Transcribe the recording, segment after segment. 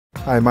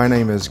Hi, my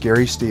name is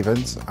Gary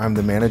Stevens. I'm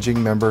the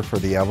managing member for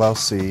the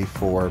LLC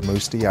for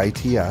Mousty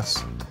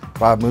ITS.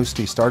 Bob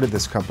Mousty started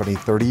this company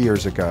 30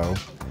 years ago.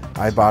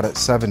 I bought it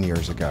 7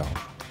 years ago.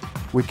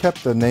 We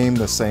kept the name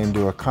the same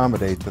to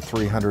accommodate the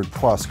 300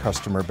 plus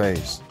customer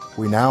base.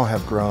 We now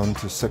have grown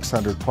to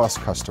 600 plus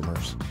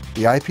customers.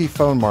 The IP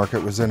phone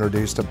market was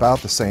introduced about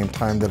the same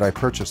time that I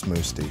purchased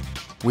Mousty.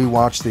 We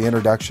watched the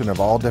introduction of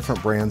all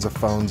different brands of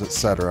phones,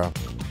 etc.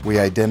 We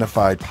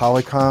identified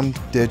Polycom,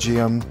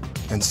 Digium,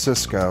 and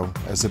Cisco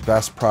as the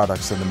best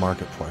products in the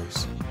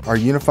marketplace. Our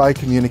unified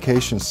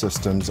communication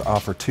systems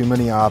offer too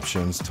many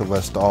options to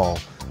list all,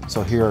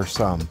 so here are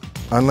some.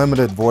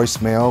 Unlimited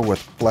voicemail with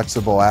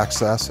flexible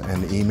access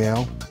and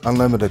email,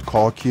 unlimited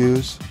call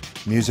queues,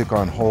 music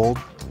on hold,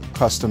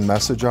 custom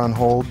message on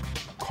hold,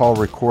 call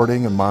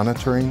recording and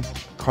monitoring,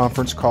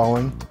 conference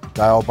calling,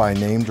 dial by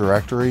name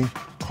directory,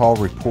 call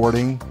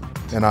reporting,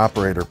 and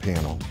operator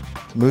panel.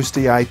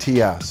 Mousty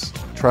ITS,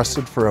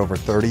 trusted for over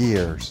 30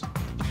 years.